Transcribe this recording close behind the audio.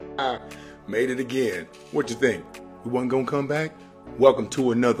Made it again. What you think? We wasn't gonna come back? Welcome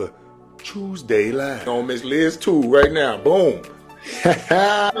to another Chooseday Live. On Miss Liz Thul right now. Boom.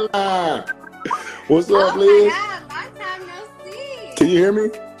 What's up, Liz? Oh my God, long time no see. Can you hear me?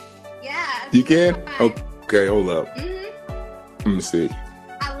 Yeah, You super can? fun. Okay, hold up. Mm-hmm. Let me see.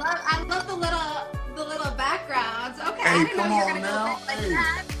 I love the little backgrounds. Okay, I Hey, didn't know come you were on gonna go now. back like Hey,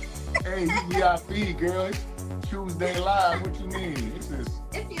 that. hey, you VIP, girl. It's Chooseday Live. What you mean?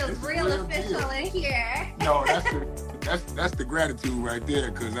 It feels This is real real official deal. in here. No, that's the gratitude right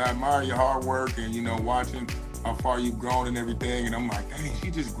there, because I admire your hard work and watching how far you've grown and everything, and I'm like, dang,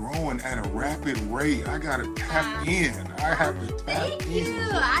 she just growing at a rapid rate. I gotta tap in. I have to tap Thank you. in.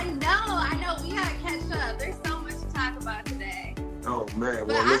 I know. We gotta catch up. There's so much to talk about today. Oh man, But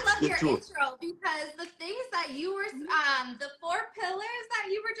well I let's love get your to it. intro because the things that you were, the 4 pillars that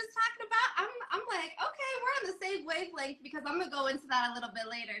you were just talking about, I'm like, okay, we're on the same wavelength because I'm gonna go into that a little bit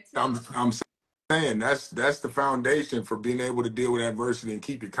later too. I'm saying that's the foundation for being able to deal with adversity and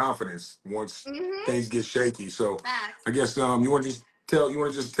keep your confidence once Mm-hmm. things get shaky. So Facts. I guess you want to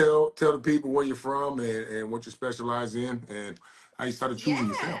just tell the people where you're from and what you specialize in and how you started Yeah. choosing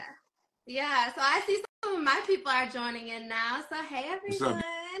yourself. Yeah. So I see some of my people are joining in now. So hey What's up, everyone.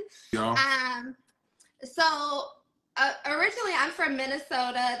 y'all? Um, so originally I'm from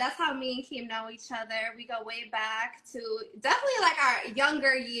Minnesota. That's how me and Keem know each other. We go way back to definitely like our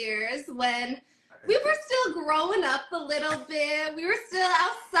younger years when we were still growing up a little bit. We were still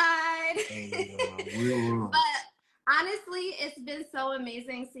outside. Real. But honestly, it's been so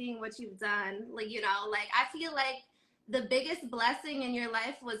amazing seeing what you've done. Like, like I feel like the biggest blessing in your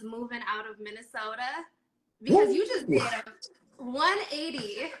life was moving out of Minnesota because you just did a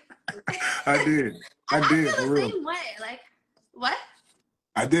 180. I did. And I I did feel for the real. same way. Like, what?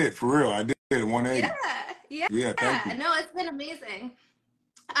 I did for real. I did Yeah, 180. yeah. Yeah, thank you. No, it's been amazing.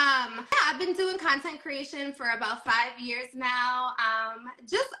 Yeah, I've been doing content creation for about 5 years now.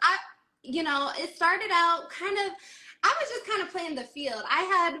 It started out I was just kind of playing the field. I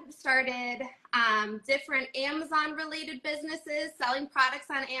had started different Amazon related businesses, selling products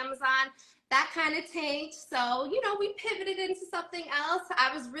on Amazon. That kind of tanked. So, we pivoted into something else.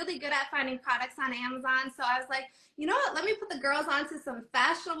 I was really good at finding products on Amazon. So I was like, you know what? Let me put the girls onto some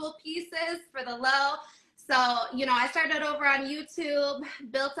fashionable pieces for the low. So, I started over on YouTube,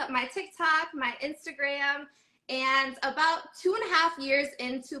 built up my TikTok, my Instagram, and about 2.5 years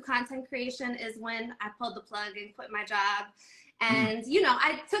into content creation is when I pulled the plug and quit my job. And,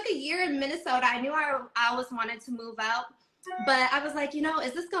 I took a year in Minnesota. I knew I always wanted to move out, but I was like,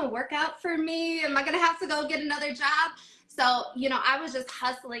 is this going to work out for me? Am I going to have to go get another job? So, I was just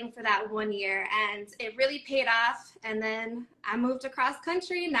hustling for that 1 year and it really paid off. And then I moved across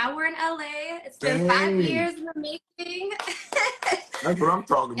country. Now we're in LA. It's been 5 Dang. years in the making. That's what I'm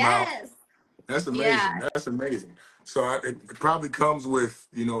talking about. Yes. That's amazing. Yeah. That's amazing. So it probably comes with,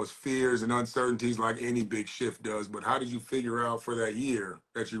 its fears and uncertainties like any big shift does. But how did you figure out for that year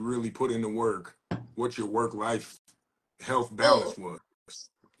that you really put into work what your work-life health balance Oh, was?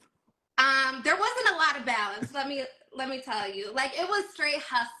 there wasn't a lot of balance. Let me tell you. Like it was straight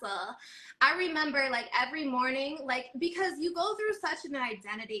hustle. I remember like every morning, like because you go through such an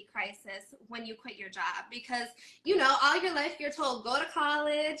identity crisis when you quit your job because all your life you're told go to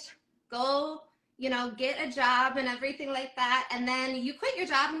college, go, get a job and everything like that. And then you quit your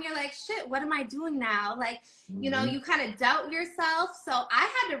job and you're like, shit, what am I doing now? Like, Mm-hmm. you kind of doubt yourself. So I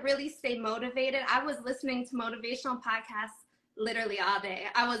had to really stay motivated. I was listening to motivational podcasts literally all day.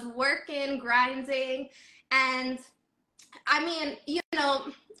 I was working, grinding, and I mean,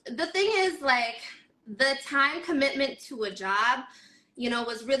 the thing is like the time commitment to a job,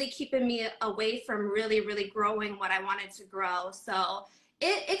 was really keeping me away from really, really growing what I wanted to grow. So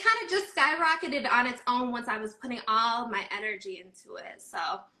it kind of just skyrocketed on its own once I was putting all my energy into it.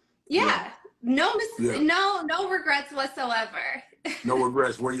 So Yeah. yeah, no Yeah. no regrets whatsoever. No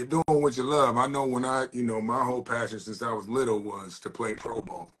regrets. What you're doing what you love. I know when my whole passion since I was little was to play pro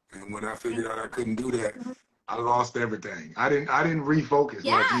ball. And when I figured out I couldn't do that, I lost everything. I didn't refocus like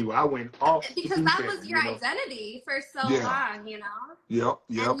Yeah, you. I went off the because deep that was your end. identity for so Yeah. long. Yep.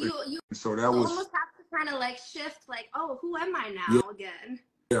 And you And so that was almost have to kind of like shift like, oh, who am I yeah, now again?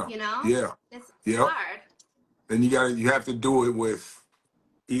 yeah, yeah, It's yep. hard. And you have to do it with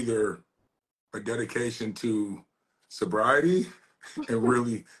either a dedication to sobriety and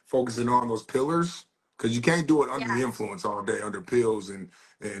really focusing on those pillars because you can't do it under the Yeah, influence all day under pills and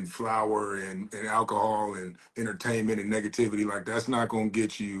flour and alcohol and entertainment and negativity. Like that's not going to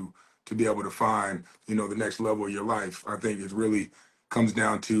get you to be able to find the next level of your life. I think it really comes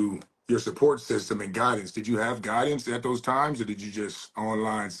down to your support system and guidance. Did you have guidance at those times, or did you just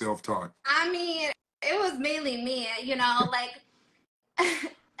online self-taught? I mean, it was mainly me, you know, like,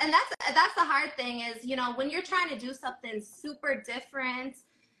 and that's the hard thing is, you know, when you're trying to do something super different,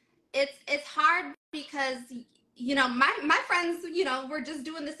 it's hard because you know my friends, you know, were just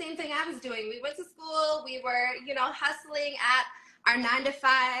doing the same thing I was doing. We went to school, we were, you know, hustling at our 9 to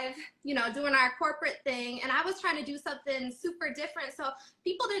 5, you know, doing our corporate thing, and I was trying to do something super different. So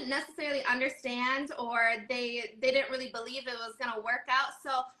people didn't necessarily understand, or they didn't really believe it was going to work out.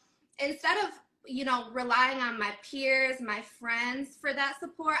 So instead of, you know, relying on my peers, my friends for that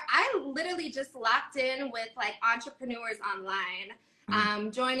support, I literally just locked in with like entrepreneurs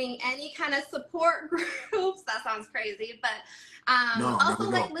online, joining any kind of support groups. That sounds crazy, but No, not also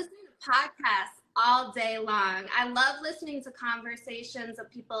at like all. listening to podcasts all day long. I love listening to conversations of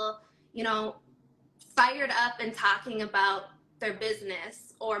people, you know, fired up and talking about their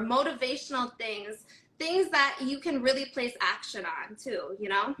business, or motivational things that you can really place action on too, you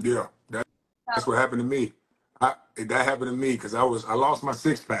know? Yeah, that's what happened to me. That happened to me because I lost my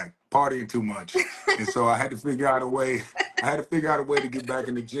six pack partying too much, and so I had to figure out a way. I had to figure out a way to get back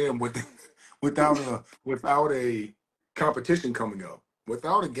in the gym without a competition coming up,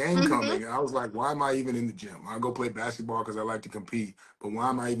 without a game Mm-hmm. coming. I was like, why am I even in the gym? I go play basketball because I like to compete, but why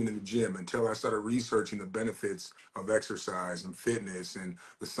am I even in the gym? Until I started researching the benefits of exercise and fitness and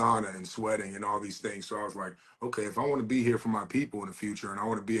the sauna and sweating and all these things. So I was like, okay, if I want to be here for my people in the future and I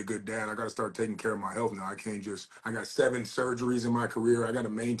want to be a good dad, I got to start taking care of my health now. I can't just, I got 7 surgeries in my career. I got to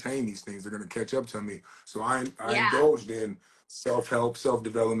maintain these things. They're going to catch up to me. So I Yeah. indulged in self-help,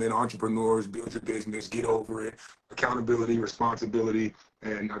 self-development, entrepreneurs, build your business, get over it, accountability, responsibility.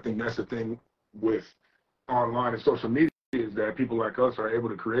 And I think that's the thing with online and social media, is that people like us are able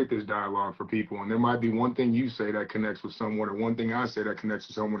to create this dialogue for people. And there might be one thing you say that connects with someone, or one thing I say that connects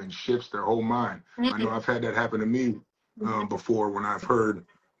with someone and shifts their whole mind. I know I've had that happen to me before, when I've heard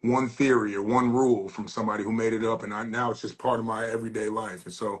one theory or one rule from somebody who made it up, and now it's just part of my everyday life.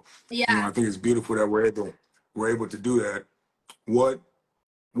 And so, you know, Yeah. I think it's beautiful that we're able to do that. What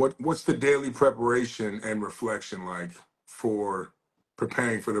what's the daily preparation and reflection like for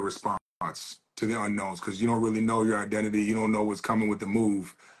preparing for the response to the unknowns? Because you don't really know your identity, you don't know what's coming with the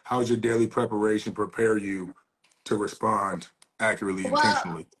move. How's your daily preparation prepare you to respond accurately, Well,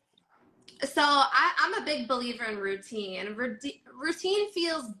 intentionally? so I'm a big believer in routine. Routine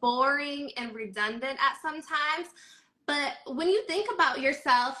feels boring and redundant at sometimes. But when you think about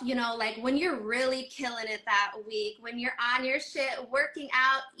yourself, you know, like when you're really killing it that week, when you're on your shit, working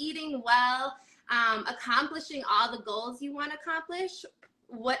out, eating well, accomplishing all the goals you want to accomplish,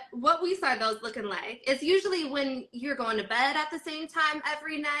 what weeks are those looking like? It's usually when you're going to bed at the same time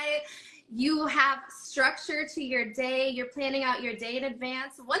every night. You have structure to your day. You're planning out your day in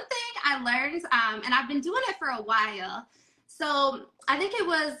advance. One thing I learned, and I've been doing it for a while. So I think it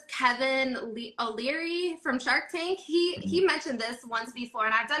was Kevin O'Leary from Shark Tank. He mentioned this once before,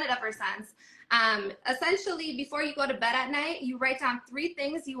 and I've done it ever since. Essentially, before you go to bed at night, you write down 3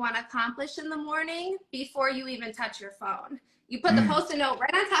 things you want to accomplish in the morning before you even touch your phone. You put the Mm, Post-it note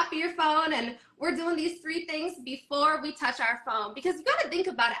right on top of your phone, and we're doing these 3 things before we touch our phone. Because you got to think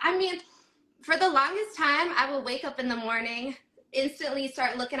about it. I mean, for the longest time, I will wake up in the morning, instantly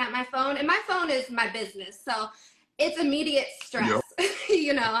start looking at my phone, and my phone is my business. So it's immediate stress. yep.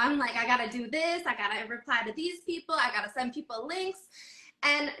 You know, I'm like, I gotta do this, I gotta reply to these people, I gotta send people links.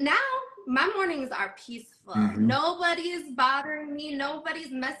 And now my mornings are peaceful. Hmm. Nobody is bothering me,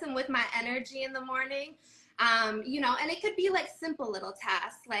 nobody's messing with my energy in the morning. You know, and it could be like simple little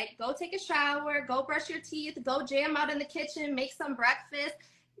tasks, like go take a shower, go brush your teeth, go jam out in the kitchen, make some breakfast.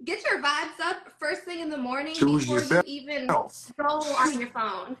 Get your vibes up first thing in the morning Choose before you yourself. even go on your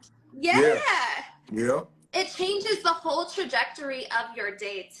phone. Yeah. Yeah. Yeah. It changes the whole trajectory of your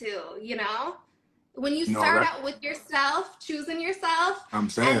day too, you know? When you No, start that out with yourself, choosing yourself, I'm and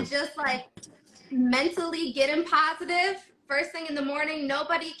saying. just like mentally getting positive first thing in the morning,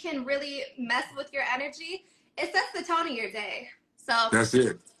 nobody can really mess with your energy. It sets the tone of your day. So That's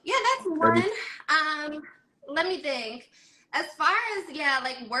it. yeah, that's Every one. Let me think. As far as, yeah,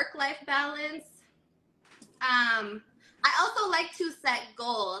 like work-life balance, I also like to set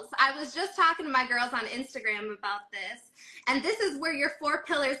goals. I was just talking to my girls on Instagram about this, and this is where your 4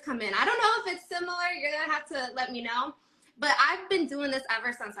 pillars come in. I don't know if it's similar. You're gonna have to let me know. But I've been doing this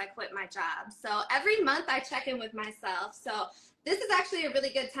ever since I quit my job. So every month I check in with myself. So this is actually a really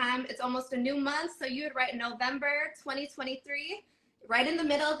good time. It's almost a new month. So you would write November 2023 right in the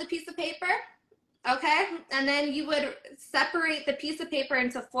middle of the piece of paper. Okay. And then you would separate the piece of paper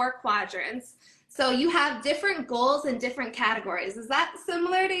into 4 quadrants. So you have different goals in different categories. Is that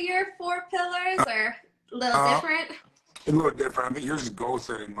similar to your 4 pillars or a little Uh, different? a little different. I mean, yours is goal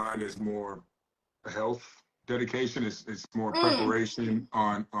setting. Mine is more health dedication. It's more Mm, preparation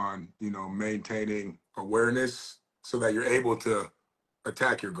on maintaining awareness so that you're able to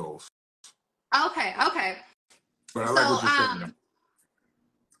attack your goals. okay, okay. But I So like what you're saying.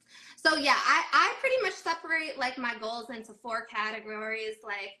 so yeah, I pretty much separate like my goals into 4 categories.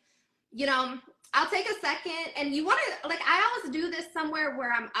 Like, you know, I'll take a second and you want to, like, I always do this somewhere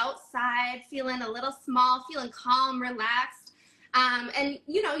where I'm outside feeling a little small, feeling calm, relaxed. And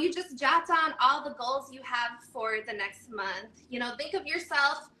you just jot down all the goals you have for the next month. Think of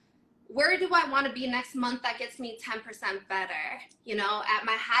yourself, where do I want to be next month that gets me 10% better? At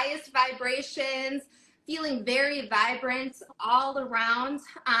my highest vibrations, feeling very vibrant all around.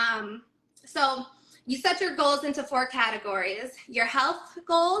 So you set your goals into 4 categories: your health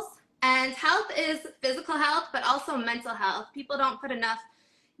goals, and health is physical health, but also mental health. People don't put enough,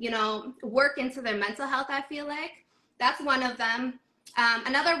 work into their mental health, I feel like. That's one of them.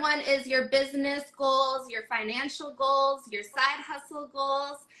 Another one is your business goals, your financial goals, your side hustle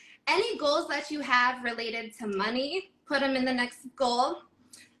goals, any goals that you have related to money, put them in the next goal.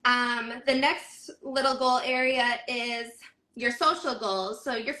 The next little goal area is your social goals.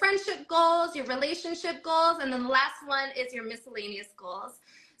 So your friendship goals, your relationship goals, and then the last one is your miscellaneous goals.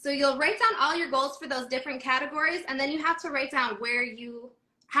 So you'll write down all your goals for those different categories, and then you have to write down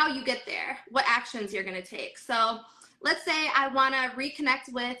how you get there, what actions you're going to take. So let's say I want to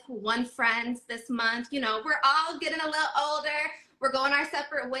reconnect with one friend this month. We're all getting a little older. We're going our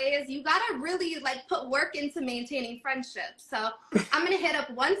separate ways. You got to really put work into maintaining friendships. So I'm going to hit up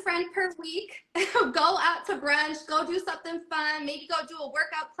one friend per week, go out to brunch, go do something fun, maybe go do a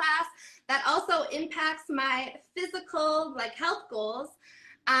workout class that also impacts my physical health goals.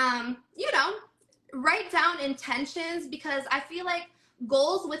 Write down intentions, because I feel like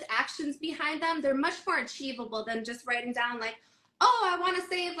goals with actions behind them, they're much more achievable than just writing down oh, I want to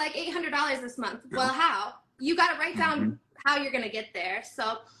save $800 this month. Yeah. Well, how? You got to write Mm-hmm. down how you're going to get there.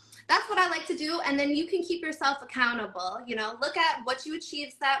 So that's what I like to do. And then you can keep yourself accountable. Look at what you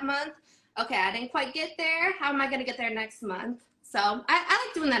achieved that month. Okay, I didn't quite get there. How am I going to get there next month? So I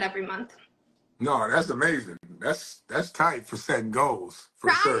like doing that every month. No, that's amazing. That's tight for setting goals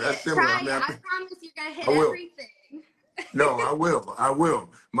for Try sure. That's it. similar. I Try mean, it. I promise you're going to I hit will. everything. No, I will. I will.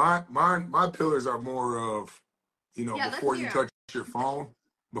 My pillars are more of, Yeah, let's before you hear them. touch your phone,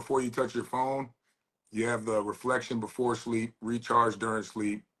 before you touch your phone, you have the reflection before sleep, recharge during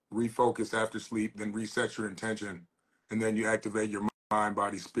sleep, refocus after sleep, then reset your intention, and then you activate your mind,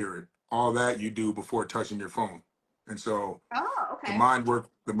 body, spirit. All that you do before touching your phone. And so Oh, the okay. mind work,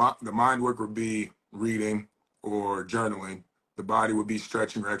 the mind work would be reading or journaling. The body would be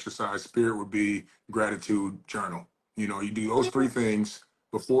stretching or exercise. Spirit would be gratitude journal. You do those three things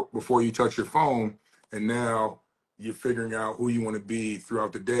before you touch your phone, and now you're figuring out who you want to be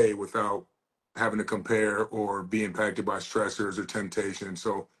throughout the day without having to compare or be impacted by stressors or temptation.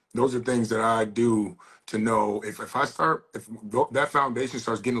 So those are things that I do to know if that foundation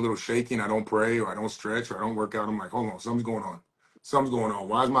starts getting a little shaky and I don't pray or I don't stretch or I don't work out, I'm like, hold on, something's going on. Something's going on.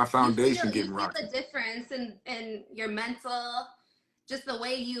 Why is my You foundation feel you getting feel rocky? the difference in your mental, just the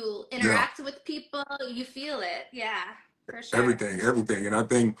way you Yeah, interact with people. You feel it. Yeah, for sure. everything. And I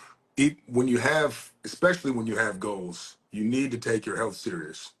think when you have, especially when you have goals, you need to take your health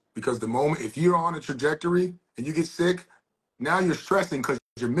serious because the moment, if you're on a trajectory and you get sick, now you're stressing because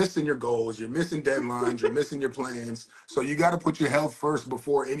you're missing your goals, you're missing deadlines, you're missing your plans. So you got to put your health first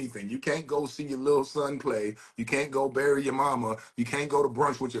before anything. You can't go see your little son play. You can't go bury your mama. You can't go to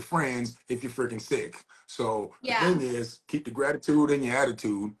brunch with your friends if you're freaking sick. So the Yeah. thing is, keep the gratitude in your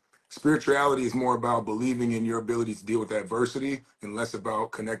attitude. Spirituality is more about believing in your ability to deal with adversity and less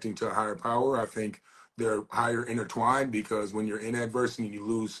about connecting to a higher power. I think they're higher intertwined because when you're in adversity and you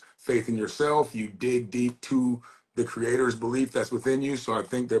lose faith in yourself, you dig deep to the creator's belief that's within you. So I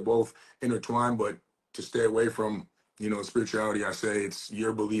think they're both intertwined, but to stay away from, spirituality, I say it's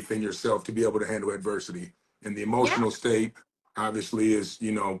your belief in yourself to be able to handle adversity. And the Yeah. emotional state obviously is,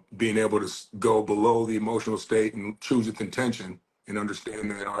 being able to go below the emotional state and choose its intention and understand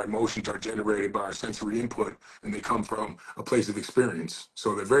that our emotions are generated by our sensory input and they come from a place of experience.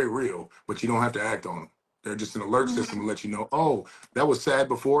 So they're very real, but you don't have to act on them. They're just an alert system to Mhm. let you know, oh, that was sad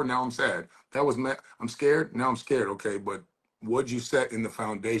before, now I'm sad. I'm scared, now I'm scared. Okay, but what'd you set in the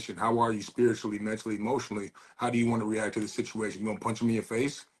foundation? How are you spiritually, mentally, emotionally? How do you want to react to the situation? You gonna punch him in your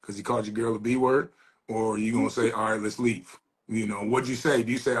face because he called your girl a B word? Or are you gonna say, all right, let's leave? What'd you say?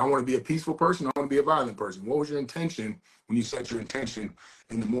 Do you say, I want to be a peaceful person? I want to be a violent person? What was your intention when you set your intention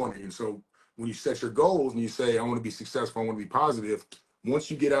in the morning? And so when you set your goals and you say, I want to be successful, I want to be positive, once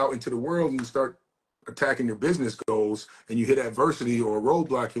you get out into the world and you start attacking your business goals and you hit adversity or a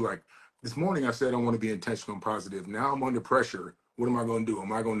roadblock, you're like, this morning I said I want to be intentional and positive. Now I'm under pressure. What am I going to do?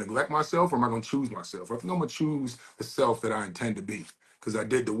 Am I going to neglect myself or am I going to choose myself? I think I'm going to choose the self that I intend to be because I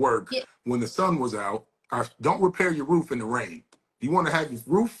did the work. Yeah, When the sun was out, don't repair your roof in the rain. You want to have your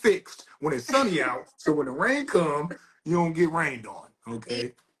roof fixed when it's sunny out, so when the rain comes, you don't get rained on.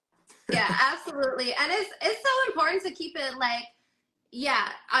 Okay. yeah, absolutely. And it's so important to keep it like, yeah,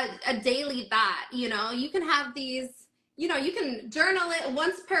 a daily thought. You know, you can have these, you know, you can journal it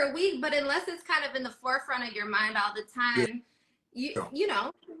once per week, but unless it's kind of in the forefront of your mind all the Yeah. time, you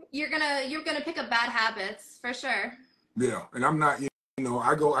know, you're gonna pick up bad habits for sure. Yeah. And I'm not,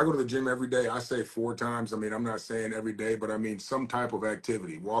 I go to the gym every day. I say 4 times. I mean, I'm not saying every day, but I mean some type of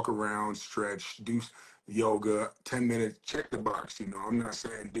activity. Walk around, stretch, do yoga, 10 minutes, check the box. I'm not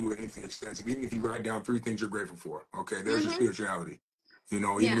saying do anything extensive. Even if you write down 3 things you're grateful for. Okay, there's your Hmm. spirituality.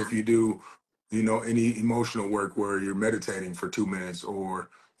 Even Yeah. if you do, any emotional work where you're meditating for 2 minutes or,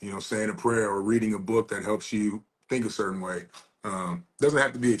 saying a prayer or reading a book that helps you think a certain way. Doesn't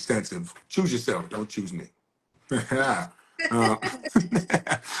have to be extensive. Choose yourself. Don't choose me. uh,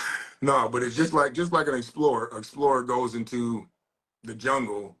 no, but it's just like an explorer. Explorer goes into the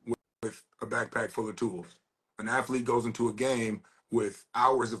jungle with a backpack full of tools. An athlete goes into a game with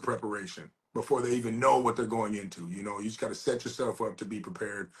hours of preparation before they even know what they're going into. You just got to set yourself up to be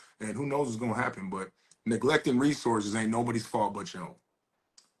prepared, and who knows what's going to happen. But neglecting resources ain't nobody's fault but your own.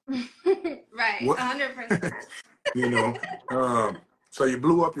 Right, What 100%. you know? So you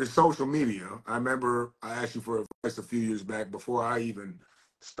blew up your social media. I remember I asked you for advice a few years back before I even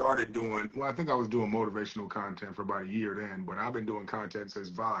started doing. Well, I think I was doing motivational content for about a year then, but I've been doing content since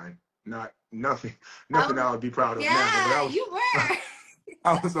Vine. Not nothing, nothing Oh, I would be proud of now. But I yeah, was, you were.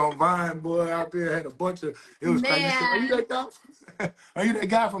 I was on Vine, boy, out there. Had a bunch of. It was crazy. You said, "Are you Man. that guy? Are you that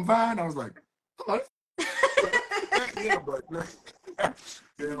guy from Vine?" I was like, "Oh, yeah, but Not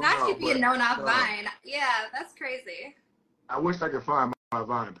no, you being but known off uh, Vine. Yeah, that's crazy. I wish I could find my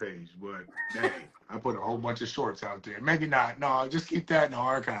Vine page, but dang, I put a whole bunch of shorts out there. Maybe not. No, just keep that in the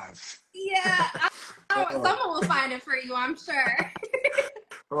archives. Yeah, Oh, someone will find it for you, I'm sure.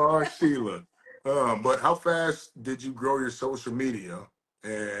 oh, Sheila. But how fast did you grow your social media,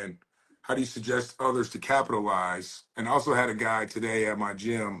 and how do you suggest others to capitalize? And I also had a guy today at my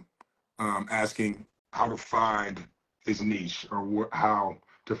gym asking how to find his niche or how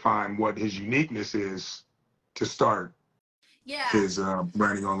to find what his uniqueness is to start Yeah. his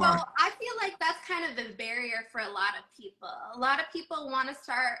branding So online. I feel like that's kind of the barrier for a lot of people. A lot of people want to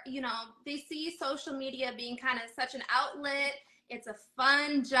start, they see social media being kind of such an outlet. It's a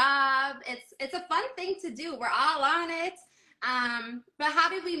fun job. It's a fun thing to do. We're all on it. But how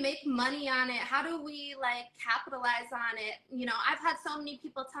do we make money on it? How do we like capitalize on it? I've had so many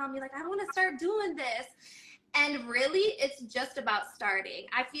people tell me like, I want to start doing this. And really, it's just about starting.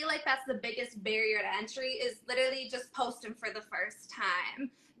 I feel like that's the biggest barrier to entry is literally just posting for the first time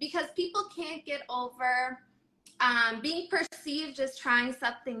because people can't get over being perceived as trying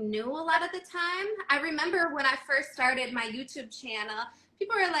something new a lot of the time. I remember when I first started my YouTube channel,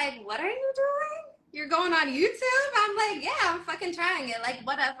 people were like, what are you doing? You're going on YouTube? I'm like, yeah, I'm fucking trying it, like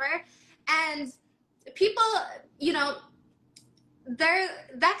whatever. And people, you know, there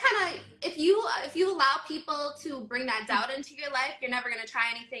that kind of if you allow people to bring that doubt into your life, you're never going to try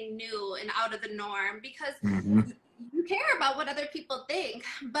anything new and out of the norm because Mm-hmm. you care about what other people think.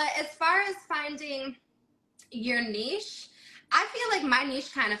 But as far as finding your niche, I feel like my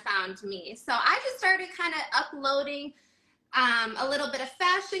niche kind of found me. So I just started kind of uploading a little bit of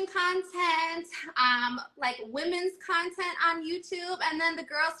fashion content, like women's content on YouTube. And then the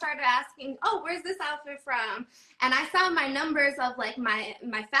girls started asking, oh, where's this outfit from? And I saw my numbers of like my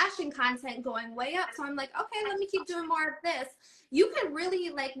fashion content going way up. So I'm like, okay, let me keep doing more of this. You can really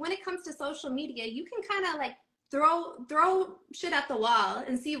like, when it comes to social media, you can kind of like throw shit at the wall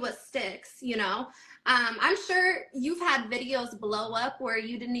and see what sticks. I'm sure you've had videos blow up where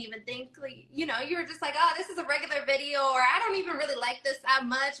you didn't even think, like, you were just like, oh, this is a regular video, or I don't even really like this that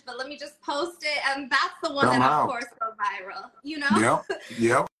much, but let me just post it. And that's the one that, of Somehow. course, go viral. Yep.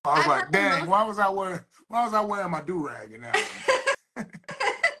 Yep. I was I've had like, the dang, most, why was I wearing my do-rag in that one?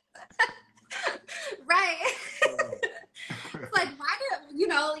 right? Uh, It's like, why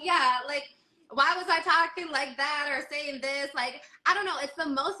yeah, like, why was I talking like that or saying this? Like, I don't know. It's the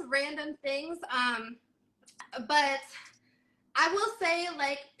most random things. But I will say,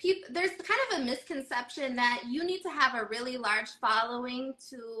 like, there's kind of a misconception that you need to have a really large following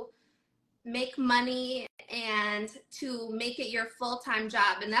to make money and to make it your full-time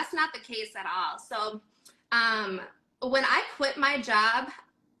job. And that's not the case at all. So when I quit my job,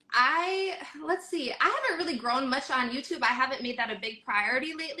 let's see, I haven't really grown much on YouTube. I haven't made that a big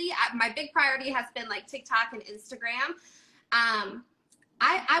priority lately. My big priority has been like TikTok and Instagram.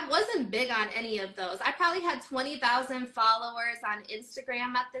 I wasn't big on any of those. I probably had 20,000 followers on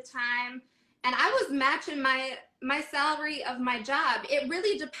Instagram at the time, and I was matching my salary of my job. It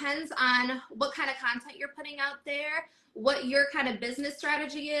really depends on what kind of content you're putting out there, what your kind of business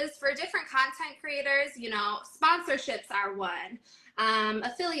strategy is. For different content creators, you know, sponsorships are one.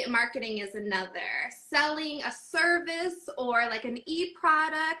 Affiliate marketing is another. Selling a service or like an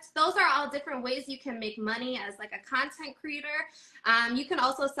e-product, those are all different ways you can make money as like a content creator. You can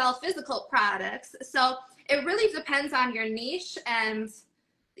also sell physical products. So it really depends on your niche. And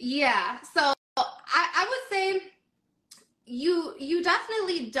yeah, so I would say you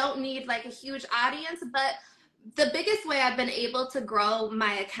definitely don't need like a huge audience, but the biggest way I've been able to grow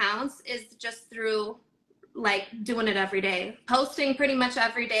my accounts is just through like doing it every day, posting pretty much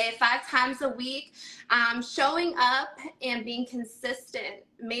every day, 5 times a week, showing up and being consistent,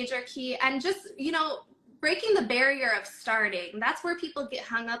 major key, and just, you know, breaking the barrier of starting. That's where people get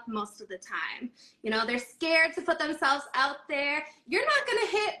hung up most of the time. You know, they're scared to put themselves out there. You're not going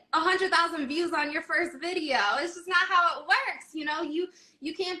to hit 100,000 views on your first video. It's just not how it works. You know, you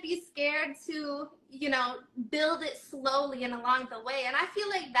can't be scared to, you know, build it slowly and along the way. And I feel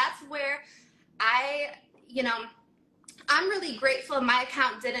like that's where you know, I'm really grateful my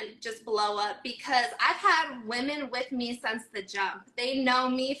account didn't just blow up, because I've had women with me since the jump. They know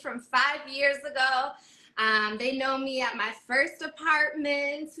me from 5 years ago. They know me at my first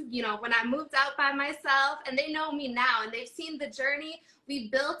apartment, you know, when I moved out by myself, and they know me now, and they've seen the journey. We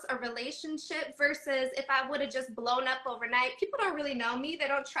built a relationship versus if I would have just blown up overnight. People don't really know me. They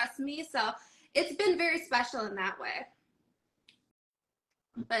don't trust me. So it's been very special in that way.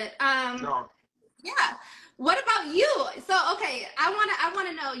 But, No. yeah. What about you? So, okay, I want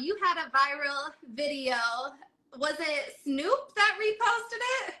to know, you had a viral video. Was it Snoop that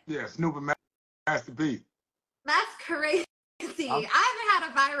reposted it? Yeah, Snoop and Master P. That's crazy. I haven't had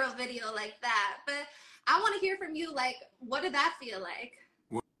a viral video like that, but I want to hear from you. Like, what did that feel like?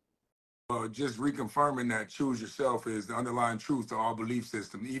 Well, just reconfirming that choose yourself is the underlying truth to all belief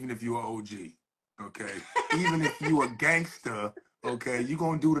systems, even if you're OG, okay? Even if you a gangster, okay, you're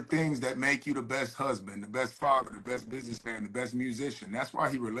going to do the things that make you the best husband, the best father, the best businessman, the best musician. That's why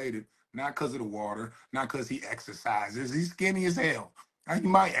he related, not because of the water, not because he exercises. He's skinny as hell. He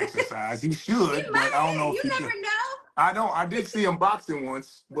might exercise. He should, but I don't know if you he never can. know. I did see him boxing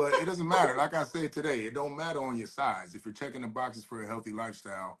once, but it doesn't matter. Like I said today, it don't matter on your size. If you're checking the boxes for a healthy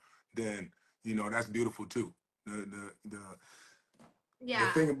lifestyle, then, you know, that's beautiful too. The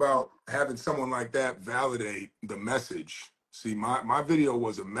thing about having someone like that validate the message. See, my video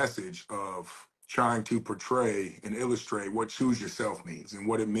was a message of trying to portray and illustrate what choose yourself means and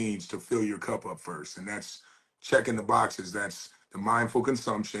what it means to fill your cup up first. And that's checking the boxes. That's the mindful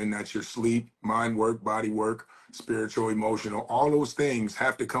consumption. That's your sleep, mind work, body work, spiritual, emotional. All those things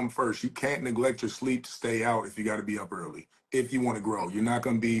have to come first. You can't neglect your sleep to stay out if you got to be up early. If you want to grow, you're not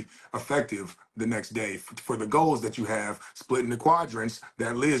going to be effective the next day for the goals that you have, splitting the quadrants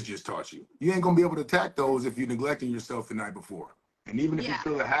that Liz just taught you. You ain't going to be able to attack those if you're neglecting yourself the night before. And even if you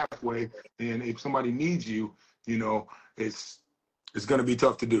feel it halfway, and if somebody needs you, you know, it's going to be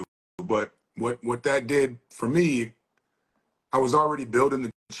tough to do. But what that did for me, I was already building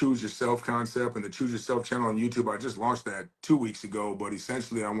the Choose Yourself concept and the Choose Yourself channel on YouTube. I just launched that 2 weeks ago, but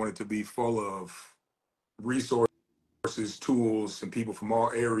essentially I wanted to be full of resources, tools, and people from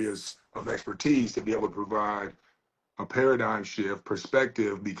all areas of expertise to be able to provide a paradigm shift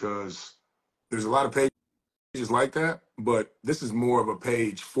perspective, because there's a lot of pages like that, but this is more of a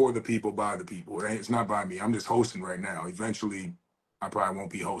page for the people, by the people. It's not by me. I'm just hosting right now. Eventually, I probably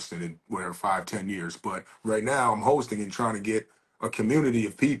won't be hosting in whatever 5-10 years, but right now I'm hosting and trying to get a community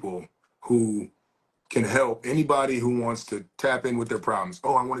of people who can help anybody who wants to tap in with their problems.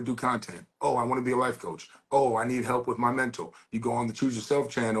 Oh, I want to do content. Oh, I want to be a life coach. Oh, I need help with my mental. You go on the Choose Yourself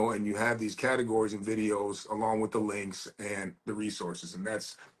channel and you have these categories and videos along with the links and the resources. And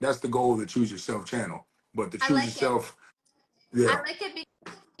that's the goal of the Choose Yourself channel. But the Choose Yourself, I like it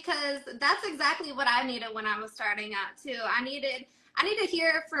because that's exactly what I needed when I was starting out too. I need to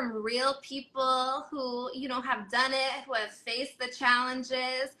hear from real people who, you know, have done it, who have faced the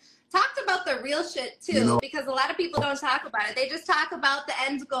challenges, talked about the real shit too, you know, because a lot of people don't talk about it. They just talk about the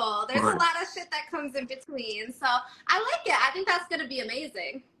end goal. There's a lot of shit that comes in between. So I like it. I think that's going to be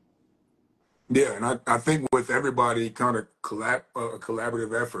amazing. Yeah, and I think with everybody kind of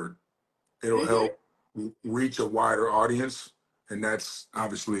collaborative effort, It'll Mm-hmm. help reach a wider audience, and that's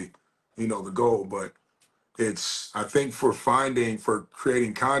obviously, the goal. But I think for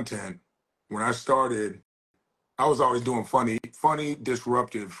creating content, when I started, I was always doing funny,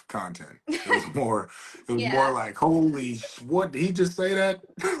 disruptive content. It was more Yeah. like, holy, what did he just say that?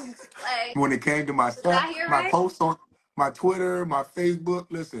 Like, When it came to is that here my right? posts on my Twitter, my Facebook,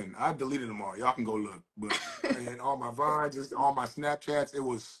 listen, I deleted them all. Y'all can go look. But and all my Vines, all my Snapchats, it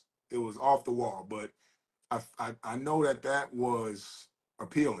was off the wall. But I know that was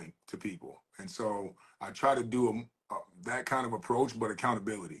appealing to people, and so I try to do that kind of approach, but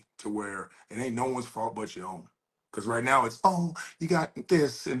accountability to where it ain't no one's fault but your own. Because right now it's, oh, you got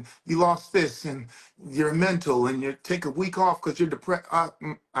this and you lost this and you're mental and you take a week off because you're depressed.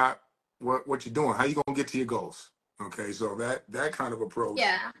 What you doing? How you gonna get to your goals? Okay, so that kind of approach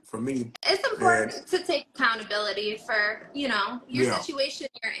Yeah. for me, It's and important to take accountability for, your yeah, situation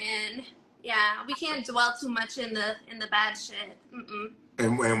you're in. Yeah, we can't dwell too much in the bad shit. Mm-mm.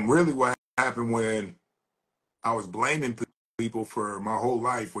 and really what happened when I was blaming people for my whole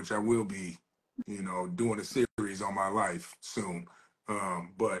life, which I will be, doing a series on my life soon.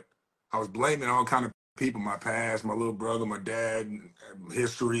 But I was blaming all kind of people, my past, my little brother, my dad,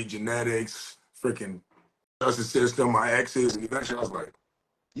 history, genetics, freaking justice system, my exes, and eventually I was like,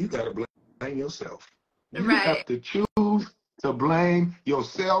 you gotta blame yourself. You Right. have to choose to blame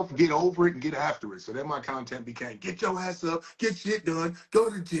yourself, get over it, and get after it. So then my content became get your ass up, get shit done, go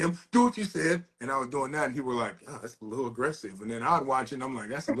to the gym, do what you said. And I was doing that, and people were like, oh, that's a little aggressive. And then I'd watch it, and I'm like,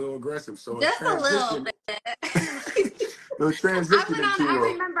 that's a little aggressive. So it Just a little transitioned. bit. It transitioned I into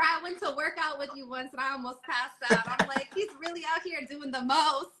remember I went to work out with you once and I almost passed out. I'm like, he's really out here doing the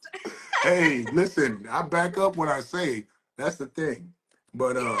most. hey, listen, I back up when I say that's the thing.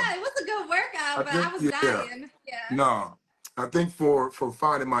 But Yeah, it was a good I workout, but I think was yeah. dying. Yeah. No, I think for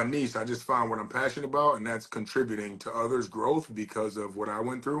finding my niche, I just found what I'm passionate about, and that's contributing to others' growth because of what I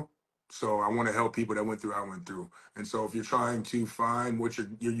went through. So I want to help people that went through I went through. And so if you're trying to find what your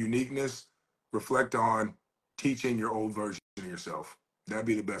uniqueness, reflect on teaching your old version of yourself. That'd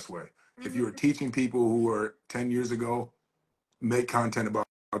be the best way. If you were Mm-hmm. teaching people who were 10 years ago, make content about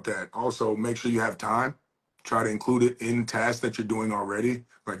that. Also, make sure you have time. Try to include it in tasks that you're doing already.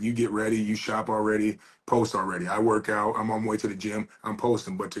 Like you get ready, you shop already, post already. I work out, I'm on my way to the gym, I'm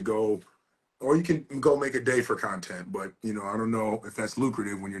posting. But to go, or you can go make a day for content. But I don't know if that's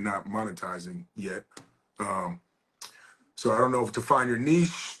lucrative when you're not monetizing yet. Um, so I don't know if to find your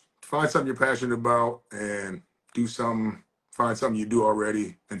niche, find something you're passionate about, and do some, find something you do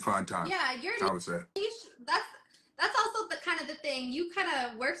already, and find time. Yeah, your I would say. niche, that's also the kind of the thing. You kind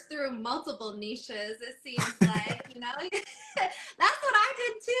of worked through multiple niches, it seems like, That's what I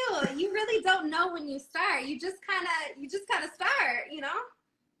did too. You really don't know when you start. You just kind of start.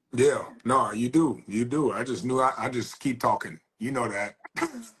 Yeah, no, you do. You do. I just knew I just keep talking. You know that.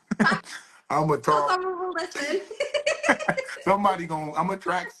 I'm gonna So talk. someone will listen. I'm gonna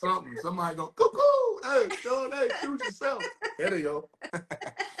track something. Somebody go, cuckoo, hey, John, hey, choose yourself. There you go.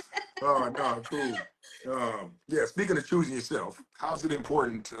 Oh, no, cool. Yeah, speaking of choosing yourself, how's it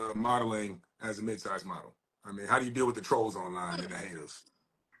important to modeling as a mid-sized model? I mean, how do you deal with the trolls online and the haters?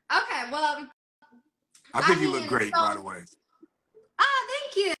 Okay, well, I I think you look mean, great, by the way.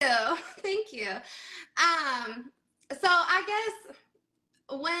 thank you. Thank you. So I guess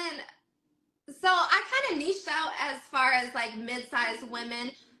when so I kind of niched out as far as like mid-sized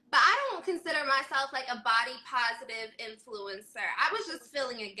women, but I don't consider myself like a body positive influencer. I was just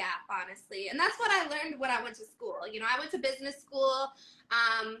filling a gap, honestly. And that's what I learned when I went to school. I went to business school.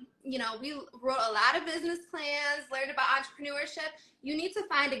 We wrote a lot of business plans, learned about entrepreneurship. You need to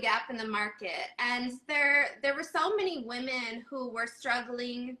find a gap in the market. And there were so many women who were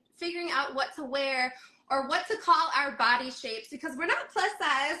struggling, figuring out what to wear or what to call our body shapes, because we're not plus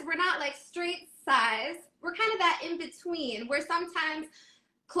size, we're not like straight size. We're kind of that in between where sometimes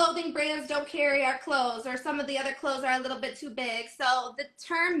clothing brands don't carry our clothes or some of the other clothes are a little bit too big. So the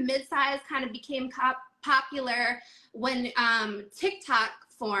term mid-size kind of became popular when TikTok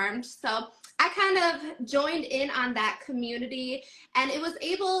formed. So I kind of joined in on that community, and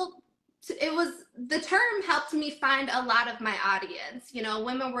the term helped me find a lot of my audience.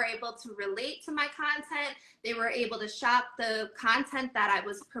 Women were able to relate to my content. They were able to shop the content that I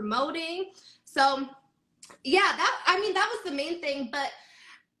was promoting. So yeah, that was the main thing. But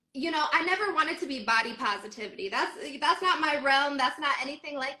I never wanted to be body positivity. That's not my realm. That's not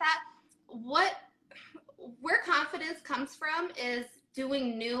anything like that. Where confidence comes from is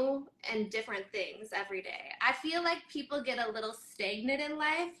doing new and different things every day. I feel like people get a little stagnant in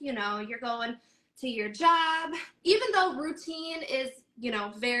life. You're going to your job, even though routine is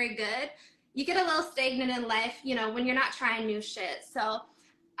very good, you get a little stagnant in life, when you're not trying new shit. So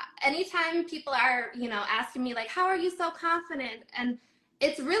anytime people are, asking me like, how are you so confident? And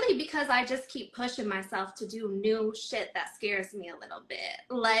it's really because I just keep pushing myself to do new shit that scares me a little bit.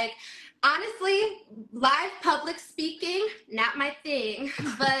 Like, honestly, live public speaking, not my thing,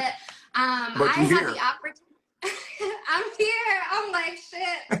 but But I you had here. the opportunity. I'm here. I'm like,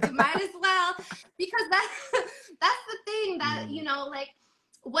 shit, might as well, because that's the thing that, like,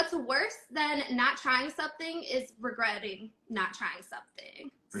 what's worse than not trying something is regretting not trying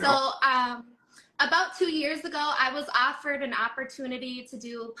something. Yep. So about 2 years ago, I was offered an opportunity to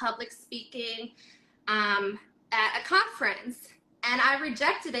do public speaking at a conference. And I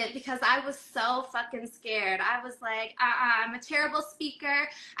rejected it because I was so fucking scared. I was like, I'm a terrible speaker.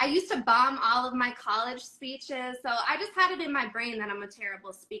 I used to bomb all of my college speeches. So I just had it in my brain that I'm a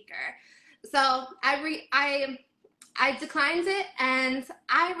terrible speaker. So I declined it, and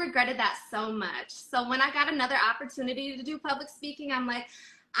I regretted that so much. So when I got another opportunity to do public speaking, I'm like,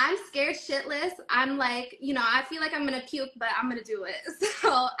 I'm scared shitless. I'm like, I feel like I'm going to puke, but I'm going to do it. So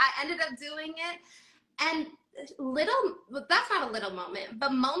I ended up doing it. And that's not a little moment,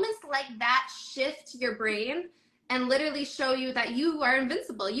 but moments like that shift your brain and literally show you that you are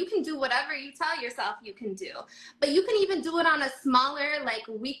invincible. You can do whatever you tell yourself you can do, but you can even do it on a smaller, like,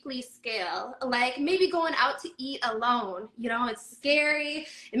 weekly scale, like maybe going out to eat alone. It's scary.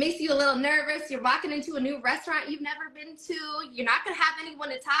 It makes you a little nervous. You're walking into a new restaurant you've never been to. You're not going to have anyone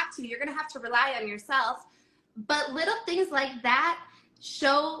to talk to. You're going to have to rely on yourself. But little things like that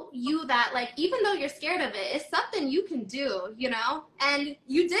show you that, like, even though you're scared of it, it's something you can do, and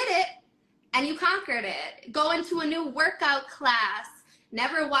you did it. And you conquered it. Going to a new workout class.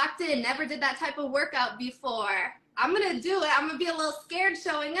 Never walked in, never did that type of workout before. I'm going to do it. I'm going to be a little scared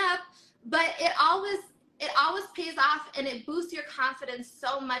showing up, but it always pays off, and it boosts your confidence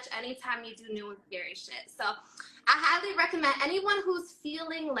so much anytime you do new and scary shit. So I highly recommend anyone who's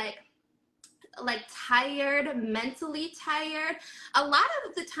feeling like tired, mentally tired. A lot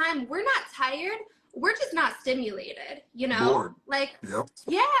of the time we're not tired. We're just not stimulated, Bored. Like, yep.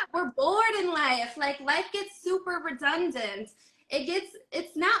 Yeah, we're bored in life. Like, life gets super redundant.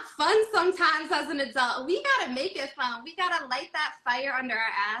 It's not fun sometimes as an adult. We gotta make it fun. We gotta light that fire under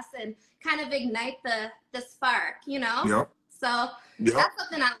our ass and kind of ignite the spark, Yep. So that's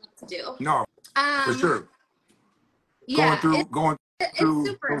something I love to do. No, for sure. Yeah, Going through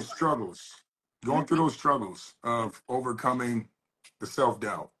super those struggles. Going through those struggles of overcoming the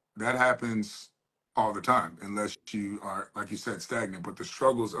self-doubt. That happens all the time, unless you are, like you said, stagnant. But the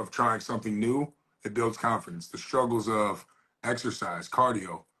struggles of trying something new, it builds confidence. The struggles of exercise,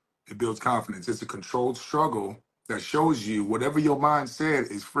 cardio, it builds confidence. It's a controlled struggle that shows you whatever your mind said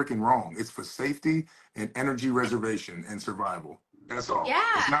is freaking wrong. It's for safety and energy reservation and survival. That's all. Yeah.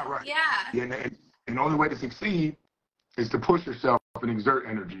 It's not right. Yeah. And the only way to succeed is to push yourself and exert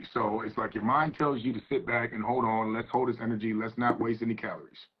energy. So it's like your mind tells you to sit back and hold on. Let's hold this energy. Let's not waste any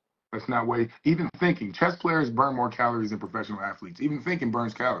calories. Let's not waste. Even thinking, chess players burn more calories than professional athletes. Even thinking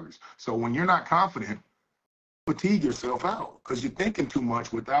burns calories. So when you're not confident, fatigue yourself out because you're thinking too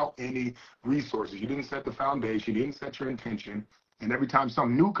much without any resources. You didn't set the foundation. You didn't set your intention. And every time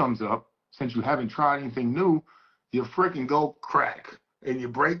something new comes up, since you haven't tried anything new, you freaking go crack and you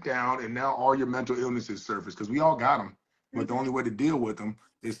break down, and now all your mental illnesses surface because we all got them. But the only way to deal with them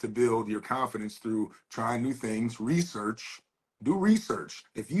is to build your confidence through trying new things, do research.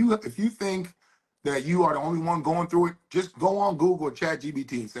 If you think that you are the only one going through it, just go on Google or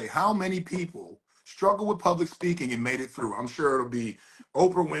ChatGPT and say, how many people struggle with public speaking and made it through? I'm sure it'll be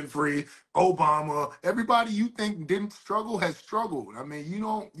Oprah Winfrey, Obama, everybody you think didn't struggle has struggled. I mean, you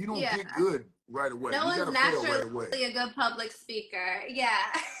don't get good right away. No you one's naturally a good public speaker. Yeah.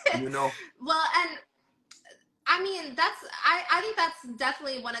 Well, and I mean, I think that's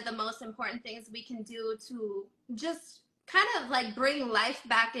definitely one of the most important things we can do to just kind of like bring life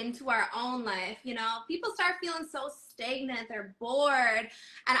back into our own life. People start feeling so stagnant, they're bored, and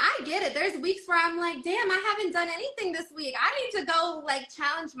I get it. There's weeks where I'm like, damn, I haven't done anything this week. I need to go like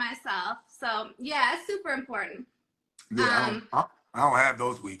challenge myself. So yeah, it's super important. Yeah, I don't have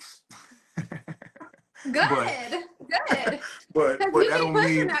those weeks. Good. But you that keep don't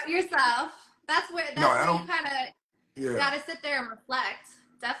pushing mean yourself. That's where you kind of gotta sit there and reflect.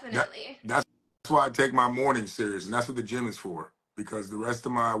 Definitely. That's why I take my morning serious, and that's what the gym is for. Because the rest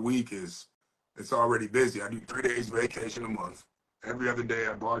of my week it's already busy. I do 3 days vacation a month. Every other day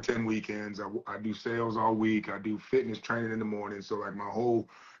I bartend weekends. I do sales all week. I do fitness training in the morning. So like my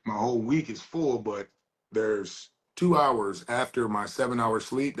whole week is full, but there's 2 hours after my 7 hour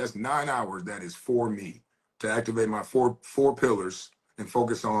sleep. That's 9 hours that is for me to activate my four pillars and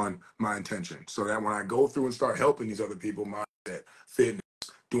focus on my intention so that when I go through and start helping these other people, mindset, fitness,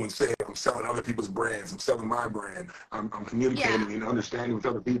 doing sales, I'm selling other people's brands, I'm selling my brand, I'm communicating and understanding with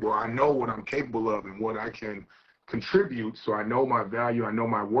other people. I know what I'm capable of and what I can contribute, so I know my value, I know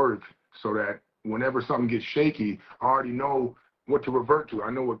my worth, so that whenever something gets shaky, I already know what to revert to.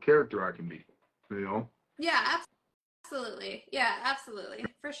 I know what character I can be, you know? Yeah, absolutely. Yeah, absolutely.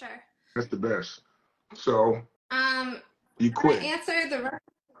 For sure. That's the best. So you Can I quit. answer the rest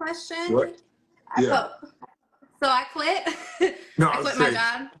of the question? What? Yeah. So, so I quit. No, I I was quit my saying,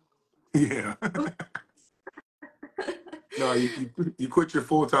 job. yeah. No, you quit your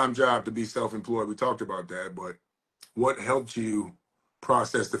full-time job to be self-employed. We talked about that, but what helped you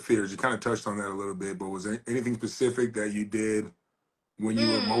process the fears? You kind of touched on that a little bit, but was there anything specific that you did when you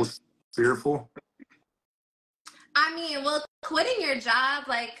were Mm. most fearful? I mean, well, quitting your job,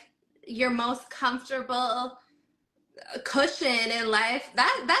 like your most comfortable cushion in life,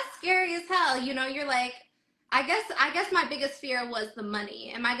 that's scary as hell. You know, you're like, I guess my biggest fear was the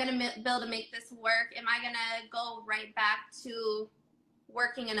money. Am I gonna be able to make this work? Am I gonna go right back to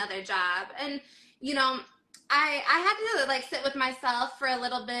working another job? And you know, I had to like sit with myself for a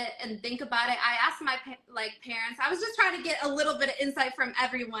little bit and think about it. I asked my parents. I was just trying to get a little bit of insight from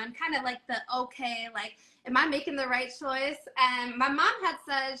everyone, kind of like the okay, like am I making the right choice? And my mom had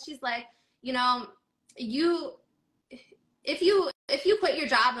said, she's like, you know, you if you quit your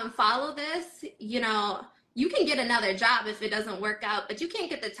job and follow this, you know, you can get another job if it doesn't work out, but you can't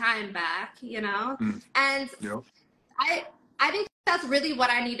get the time back, you know? Mm. And Yep. I think that's really what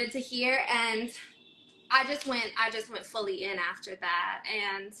I needed to hear. And I just went fully in after that.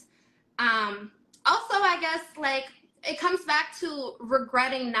 And also I guess like it comes back to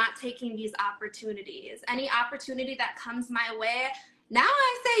regretting not taking these opportunities. Any opportunity that comes my way, now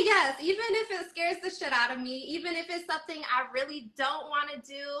I say yes, even if it scares the shit out of me, even if it's something I really don't want to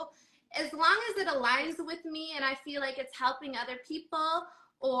do, as long as it aligns with me and I feel like it's helping other people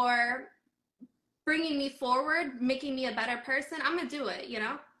or bringing me forward, making me a better person, I'm gonna do it, you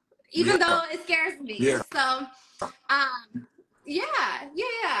know, even Yeah. though it scares me. Yeah. So, yeah.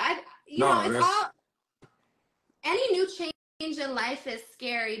 You know, No, it's that's all, any new change in life is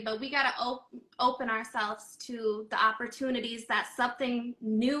scary, but we got to open ourselves to the opportunities that something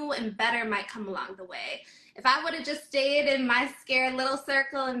new and better might come along the way. If I would have just stayed in my scared little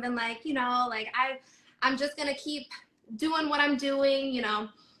circle and been like, you know, like I'm just going to keep doing what I'm doing, you know,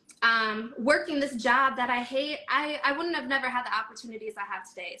 working this job that I hate, I wouldn't have never had the opportunities I have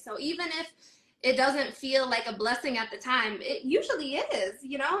today. So even if it doesn't feel like a blessing at the time, it usually is,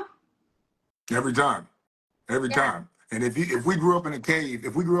 you know? every time. Every Yeah. time. And if we grew up in a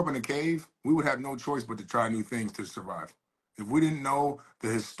cave, we would have no choice but to try new things to survive. If we didn't know the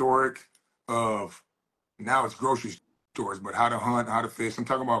historic of, now it's grocery stores, but how to hunt, how to fish. I'm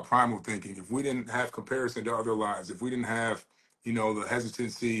talking about primal thinking. If we didn't have comparison to other lives, if we didn't have, you know, the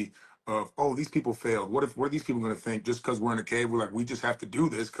hesitancy of, oh, these people failed. What are these people going to think? Just because we're in a cave, we're like, we just have to do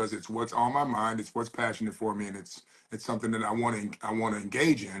this because it's what's on my mind, it's what's passionate for me, and it's something that I want to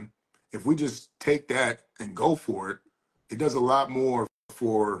engage in. If we just take that and go for it, it does a lot more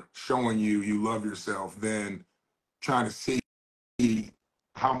for showing you love yourself than trying to see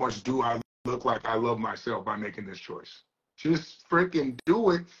how much do I look like I love myself by making this choice. Just freaking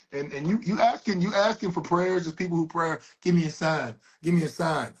do it. And you asking for prayers as people who pray, give me a sign, give me a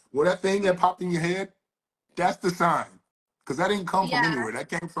sign. Well, that thing that popped in your head, that's the sign. Because that didn't come from Yeah. anywhere. That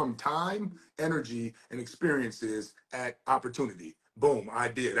came from time, energy, and experiences at opportunity. Boom,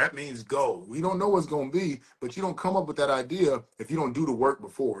 idea. That means go. We don't know what's going to be, but you don't come up with that idea if you don't do the work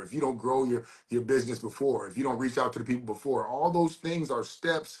before, if you don't grow your business before, if you don't reach out to the people before. All those things are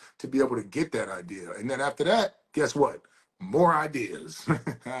steps to be able to get that idea. And then after that, guess what? More ideas.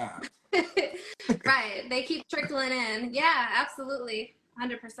 Right. They keep trickling in. Yeah, absolutely.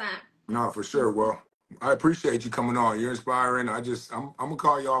 100%. No, for sure. Well, I appreciate you coming on. You're inspiring. I'm gonna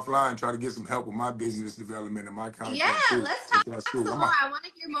call you offline, try to get some help with my business development and my Yeah, content too. let's If talk that's cool. some more. I want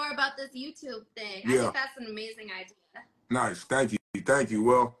to hear more about this YouTube thing. I Yeah, think that's an amazing idea. nice. Thank you. Thank you.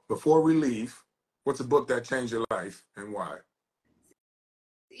 Well, before we leave, what's a book that changed your life and why?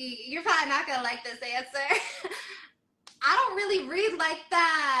 You're probably not going to like this answer. I don't really read like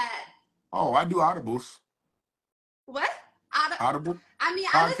that. Oh, I do audibles. What? Audible I mean,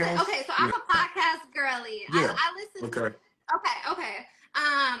 I listen. podcast. Okay, so I'm Yeah. a podcast girly. Yeah. I listen. Okay. Okay.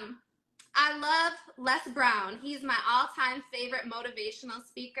 I love Les Brown. He's my all-time favorite motivational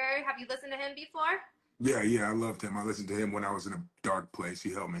speaker. Have you listened to him before? Yeah. I loved him. I listened to him when I was in a dark place.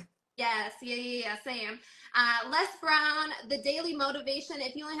 He helped me. Yes, yeah, same. Les Brown, The Daily Motivation.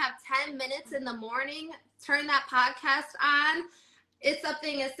 If you only have 10 minutes in the morning, turn that podcast on. it's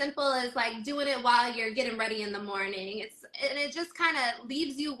something as simple as like doing it while you're getting ready in the morning. And it just kind of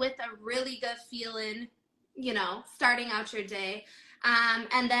leaves you with a really good feeling, you know, starting out your day.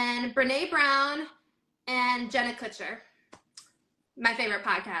 And then Brene Brown and Jenna Kutcher, my favorite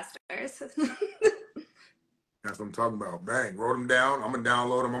podcasters. That's what I'm talking about. Bang, wrote them down. I'm gonna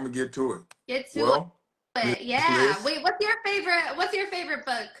download them. I'm gonna get to it. Get to it. Yeah. Liz? Wait, what's your favorite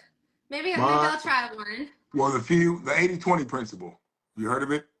book? Maybe I'll try one. Well, the 80-20 principle. You heard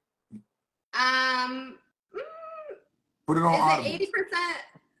of it? Put it on Audible. Is it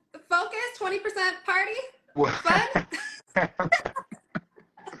 80% focus, 20% party? Well, Fun?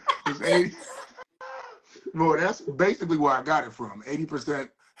 it's 80. Well, that's basically where I got it from. 80%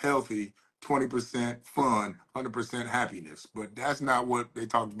 healthy, 20% fun, 100% happiness. But that's not what they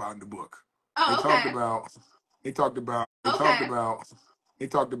talked about in the book. Oh, They talked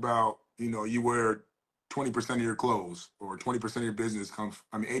about, you know, you wear 20% of your clothes, or 20% of your business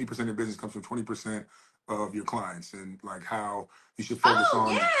 80% of your business comes from 20% of your clients, and like how you should focus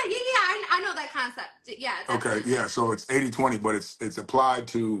on. Yeah. I know that concept. Yeah. Okay, yeah. So it's 80-20, but it's applied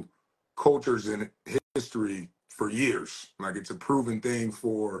to cultures and history for years. Like, it's a proven thing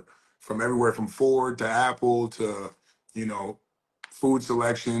from everywhere from Ford to Apple to, you know, food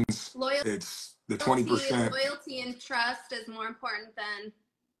selections. It's the 20%. Loyalty and trust is more important than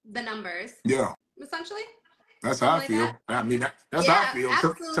the numbers. Yeah. Essentially. That's how I feel. I mean, that's how I feel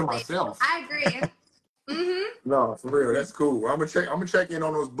to myself. I agree. No, for real, that's cool. I'm gonna check in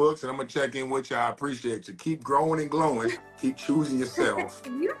on those books, and I'm gonna check in with you. I appreciate you. Keep growing and glowing. Keep choosing yourself.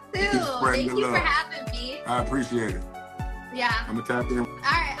 You too. Thank you for having me. I appreciate it. Yeah. I'm gonna tap in. All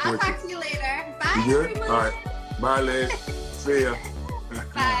right, I'll talk to you later. Bye, You good? everyone. All right. Bye, Liz. See ya.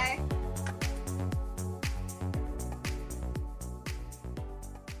 Bye.